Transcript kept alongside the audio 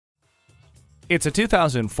It's a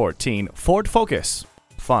 2014 Ford Focus.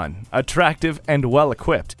 Fun, attractive, and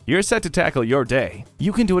well-equipped, you're set to tackle your day.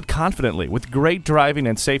 You can do it confidently with great driving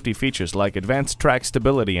and safety features like advanced track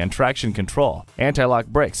stability and traction control, anti-lock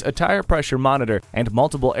brakes, a tire pressure monitor, and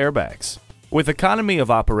multiple airbags. With economy of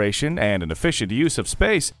operation and an efficient use of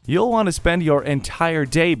space, you'll want to spend your entire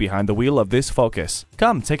day behind the wheel of this Focus.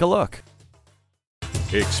 Come take a look.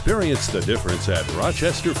 Experience the difference at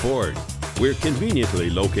Rochester Ford. We're conveniently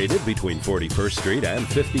located between 41st Street and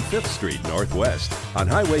 55th Street Northwest on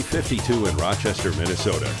Highway 52 in Rochester,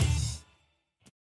 Minnesota.